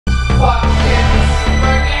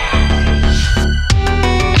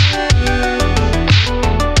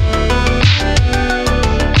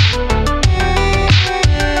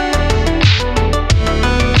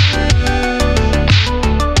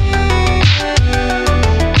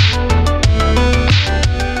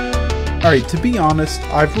Alright, to be honest,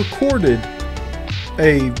 I've recorded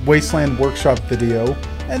a Wasteland Workshop video,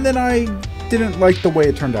 and then I didn't like the way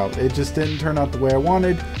it turned out. It just didn't turn out the way I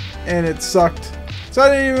wanted, and it sucked. So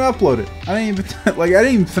I didn't even upload it. I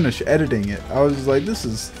didn't even finish editing it. I was just like, this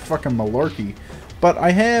is fucking malarkey. But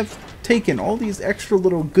I have taken all these extra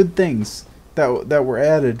little good things that were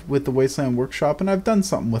added with the Wasteland Workshop, and I've done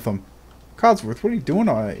something with them. Codsworth, what are you doing?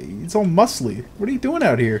 It's all muscly. What are you doing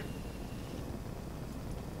out here?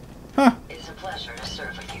 Huh. It's a pleasure to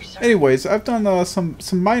serve with you, sir. Anyways, I've done some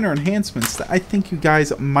minor enhancements that I think you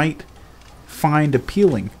guys might find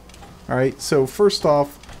appealing. Alright, so first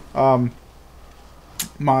off,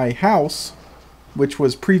 my house, which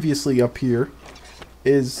was previously up here,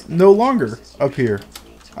 is no longer up here.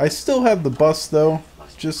 I still have the bus though,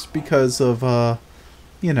 just because of,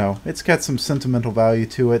 you know, it's got some sentimental value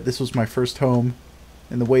to it. This was my first home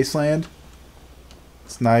in the Wasteland.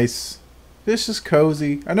 It's nice. It's just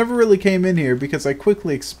cozy. I never really came in here because I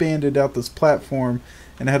quickly expanded out this platform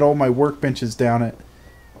and had all my workbenches down it.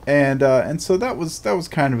 And so that was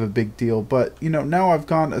kind of a big deal. But, you know, now I've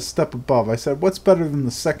gone a step above. I said, what's better than the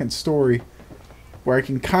second story where I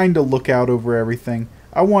can kind of look out over everything?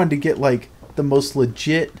 I wanted to get, like, the most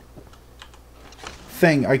legit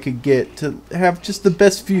thing I could get to have just the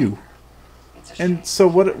best view. And so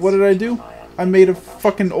what did I do? I made a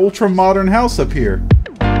fucking ultra modern house up here.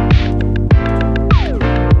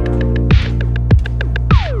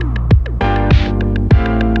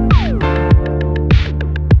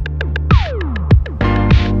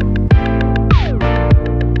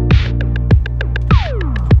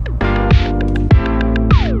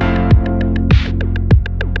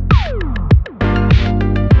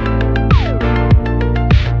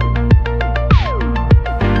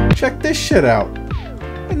 Check this shit out.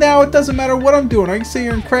 And now it doesn't matter what I'm doing. I can sit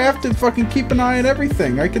here and craft and fucking keep an eye on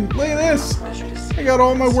everything. I can look at this. I got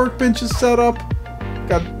all my workbenches set up.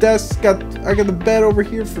 Got desks. I got the bed over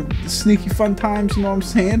here for the sneaky fun times. You know what I'm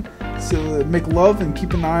saying? So make love and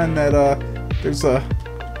keep an eye on that. There's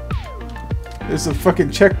a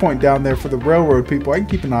fucking checkpoint down there for the railroad people. I can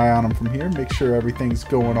keep an eye on them from here. Make sure everything's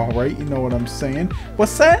going all right. You know what I'm saying?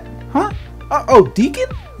 What's that? Huh? Oh, Deacon?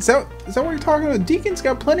 Is that what you're talking about? Deacon's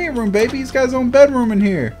got plenty of room, baby. He's got his own bedroom in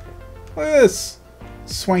here. Look at this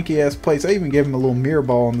swanky ass place. I even gave him a little mirror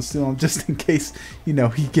ball on the ceiling just in case, you know,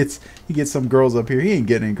 he gets some girls up here. He ain't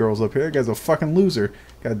getting any girls up here. That guy's a fucking loser.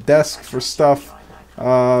 Got a desk for stuff.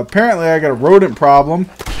 Apparently I got a rodent problem,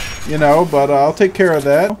 you know, but I'll take care of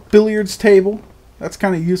that. Billiards table. That's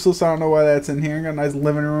kind of useless. I don't know why that's in here. Got a nice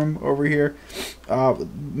living room over here.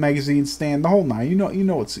 Magazine stand, the whole nine. You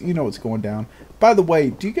know what's going down. By the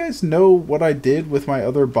way, do you guys know what I did with my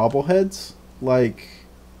other bobbleheads? Like,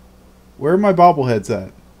 where are my bobbleheads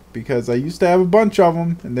at? Because I used to have a bunch of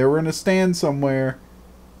them, and they were in a stand somewhere,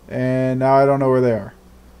 and now I don't know where they are.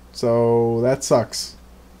 So that sucks.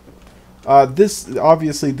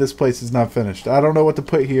 Obviously this place is not finished. I don't know what to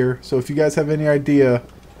put here. So if you guys have any idea.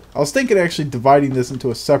 I was thinking actually dividing this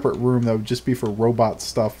into a separate room that would just be for robot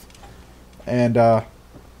stuff. And,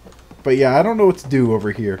 but yeah, I don't know what to do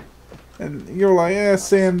over here. And you're like, yeah,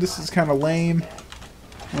 Sam, this is kind of lame.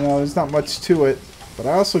 You know, there's not much to it. But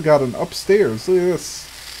I also got an upstairs. Look at this.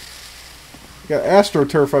 I got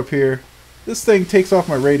AstroTurf up here. This thing takes off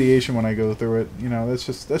my radiation when I go through it. You know, that's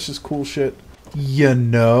just cool shit. You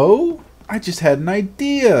know? I just had an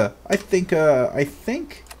idea. I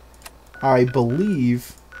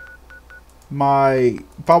believe my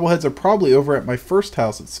bobbleheads are probably over at my first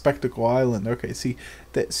house at Spectacle Island. Okay, see,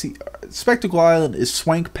 Spectacle Island is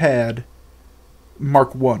Swank Pad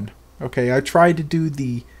Mark 1. Okay, I tried to do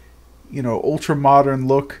the, you know, ultra modern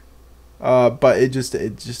look, but it just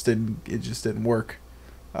didn't work,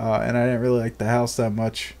 and I didn't really like the house that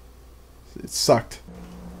much. It sucked.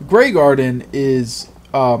 Grey Garden is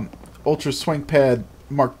Ultra Swank Pad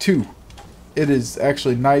Mark 2. It is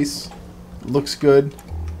actually nice. Looks good.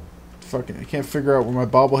 Fucking, I can't figure out where my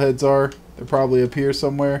bobbleheads are. They're probably up here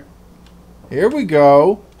somewhere. Here we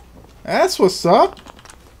go. That's what's up.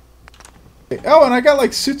 Oh, and I got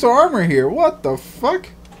like suits of armor here. What the fuck?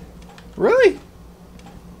 Really?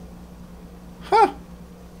 Huh.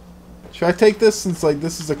 Should I take this since like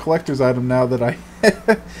this is a collector's item now that I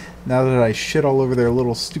now that I shit all over their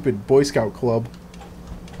little stupid Boy Scout club.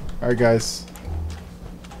 Alright guys.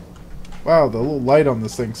 Wow, the little light on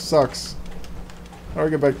this thing sucks. How do I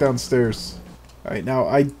get back downstairs? Alright, now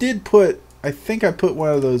I think I put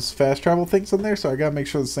one of those fast travel things in there, so I gotta make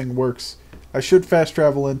sure this thing works. I should fast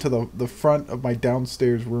travel into the front of my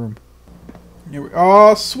downstairs room.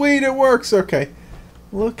 Oh, sweet, it works! Okay.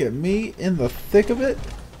 Look at me in the thick of it.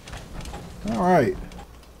 Alright.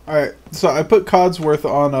 Alright, so I put Codsworth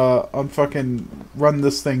on fucking run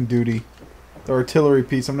this thing duty. The artillery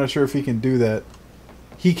piece. I'm not sure if he can do that.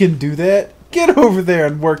 He can do that? Get over there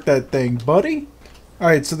and work that thing, buddy!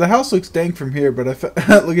 Alright, so the house looks dank from here, but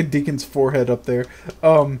look at Deacon's forehead up there.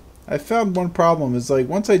 I found one problem is like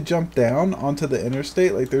once I jump down onto the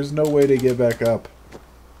interstate, like there's no way to get back up.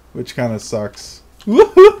 Which kinda sucks.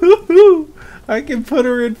 Woohoo! I can put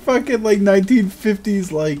her in fucking like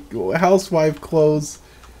 1950s like housewife clothes.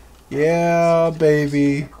 Yeah,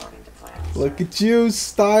 baby. Look at you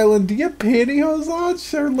styling. Do you have pantyhose on?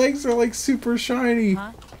 Her legs are like super shiny.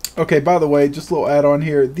 Huh? Okay, by the way, just a little add-on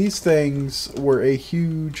here. These things were a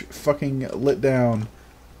huge fucking letdown.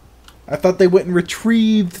 I thought they went and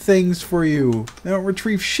retrieved things for you. They don't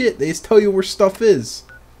retrieve shit. They just tell you where stuff is.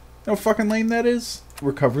 You know how fucking lame that is?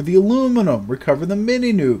 Recover the aluminum. Recover the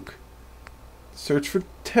mini nuke. Search for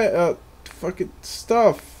fucking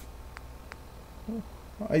stuff.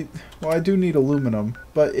 Well, I do need aluminum,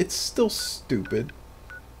 but it's still stupid.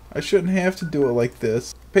 I shouldn't have to do it like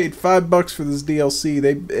this. Paid $5 for this DLC.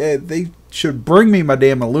 They should bring me my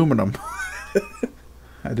damn aluminum.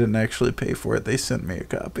 I didn't actually pay for it. They sent me a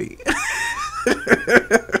copy.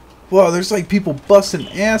 Whoa, there's like people busting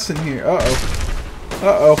ass in here. Uh-oh.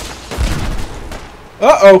 Uh-oh.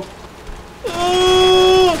 Uh-oh.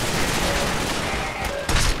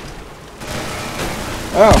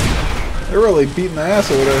 Oh. They're really beating the ass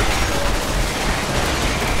over there.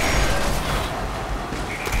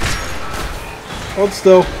 Hold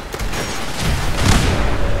still.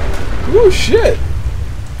 Ooh, shit.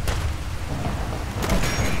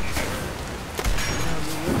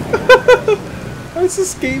 Why is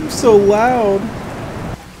this game so loud?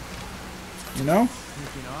 You know?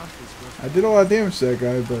 I did a lot of damage to that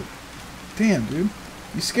guy, but... Damn, dude.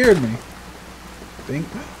 You scared me.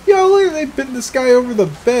 Yo, look, they bent this guy over the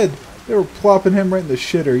bed. They were plopping him right in the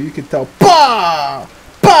shitter. You could tell. Bah!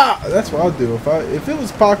 Bah! That's what I'd do. If it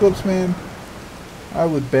was Apocalypse Man, I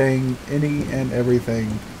would bang any and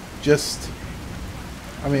everything. Just...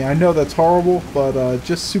 I mean, I know that's horrible, but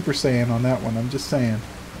just Super Saiyan on that one. I'm just saying.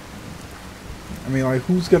 I mean, like,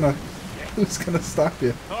 who's gonna stop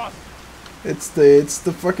you? It's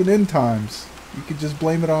the fucking end times. You could just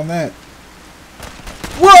blame it on that.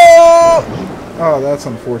 Whoa! Oh, that's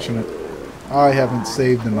unfortunate. I haven't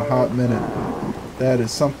saved in a hot minute. That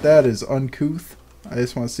is uncouth. I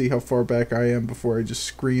just want to see how far back I am before I just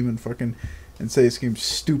scream and say this game's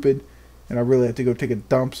stupid. And I really have to go take a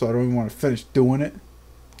dump, so I don't even want to finish doing it.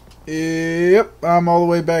 Yep, I'm all the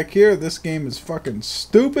way back here. This game is fucking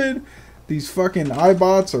stupid. These fucking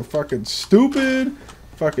iBots are fucking stupid.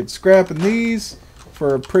 Fucking scrapping these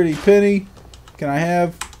for a pretty penny. Can I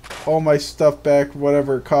have all my stuff back,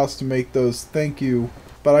 whatever it costs to make those? Thank you.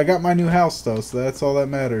 But I got my new house though, so that's all that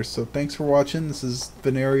matters. So thanks for watching. This is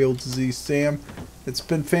Venereal Disease Sam. It's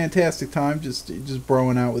been fantastic time just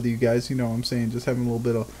broing out with you guys. You know what I'm saying? Just having a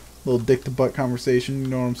little dick to butt conversation. You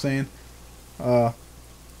know what I'm saying? I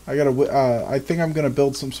think I'm gonna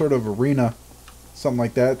build some sort of arena, something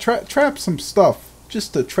like that. Trap some stuff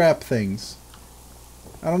just to trap things.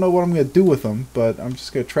 I don't know what I'm gonna do with them, but I'm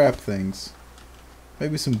just gonna trap things.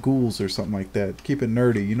 Maybe some ghouls or something like that. Keep it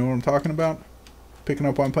nerdy. You know what I'm talking about? Picking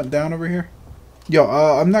up what I'm putting down over here. Yo,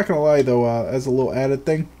 I'm not gonna lie though, as a little added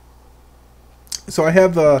thing. So I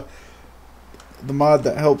have the mod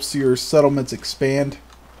that helps your settlements expand.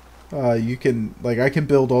 You can, like, I can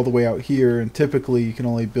build all the way out here, and typically you can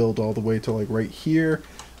only build all the way to like right here.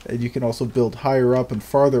 And you can also build higher up and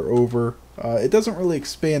farther over. It doesn't really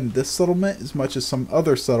expand this settlement as much as some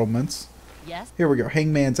other settlements. Yes. Here we go.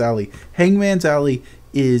 Hangman's Alley. Hangman's Alley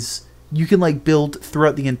is, you can like build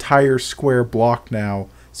throughout the entire square block now.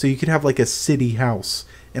 So you could have like a city house.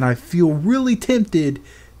 And I feel really tempted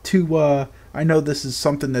to, I know this is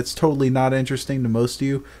something that's totally not interesting to most of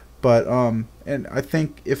you. But, and I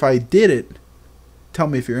think if I did it, tell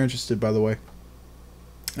me if you're interested, by the way.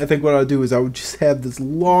 I think what I'd do is I would just have this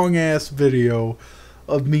long ass video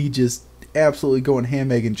of me just absolutely going ham,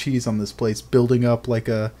 egg, and cheese on this place, building up like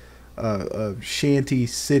a shanty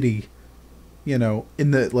city, you know,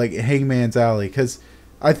 in the like Hangman's Alley, because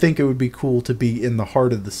I think it would be cool to be in the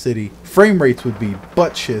heart of the city. Frame rates would be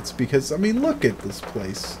butt shits because I mean, look at this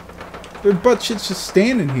place. They're butt shits just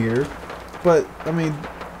standing here, but I mean,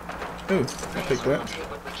 oh, I'll take that.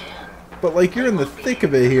 But like you're in the thick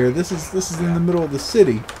of it here. This is in the middle of the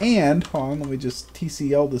city. And hold on, let me just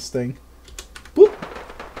TCL this thing. Boop.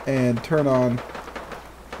 And turn on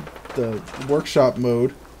the workshop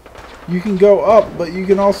mode. You can go up, but you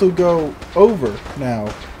can also go over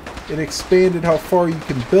now. It expanded how far you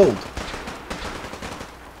can build.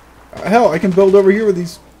 Hell, I can build over here with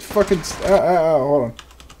these fucking hold on.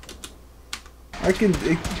 I can...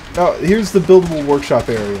 oh, here's the buildable workshop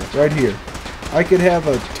area. Right here. I could have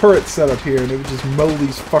a turret set up here and it would just mow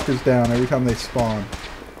these fuckers down every time they spawn.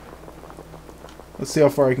 Let's see how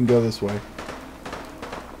far I can go this way.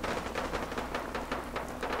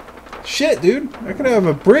 Shit, dude! I could have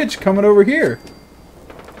a bridge coming over here.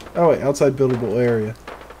 Oh wait, outside buildable area.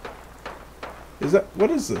 Is that... what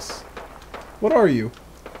is this? What are you?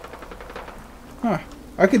 Huh.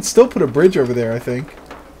 I could still put a bridge over there, I think.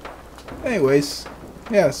 Anyways.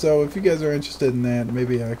 Yeah, so if you guys are interested in that,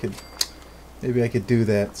 maybe I could do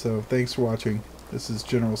that. So thanks for watching. This is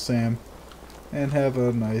General.Sam. And have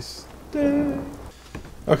a nice day.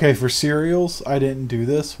 Okay, for cereals, I didn't do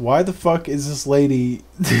this. Why the fuck is this lady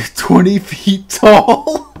 20 feet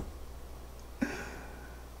tall?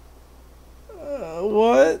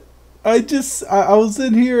 What? I was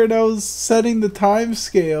in here and I was setting the time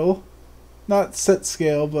scale. Not set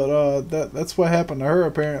scale, but that's what happened to her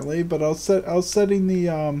apparently. But I was setting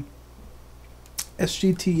the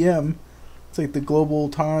SGTM. It's like the global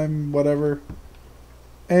time, whatever.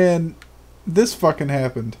 And this fucking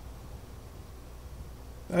happened.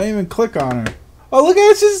 I didn't even click on her. Oh, look at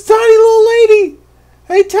it. It's just a tiny little lady.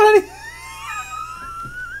 Hey, tiny.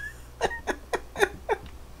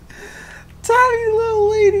 Tiny little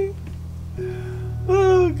lady.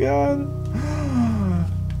 Oh, God.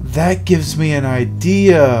 That gives me an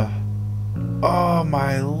idea. Oh,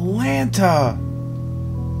 my Lanta.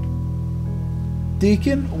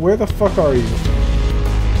 Deacon, where the fuck are you?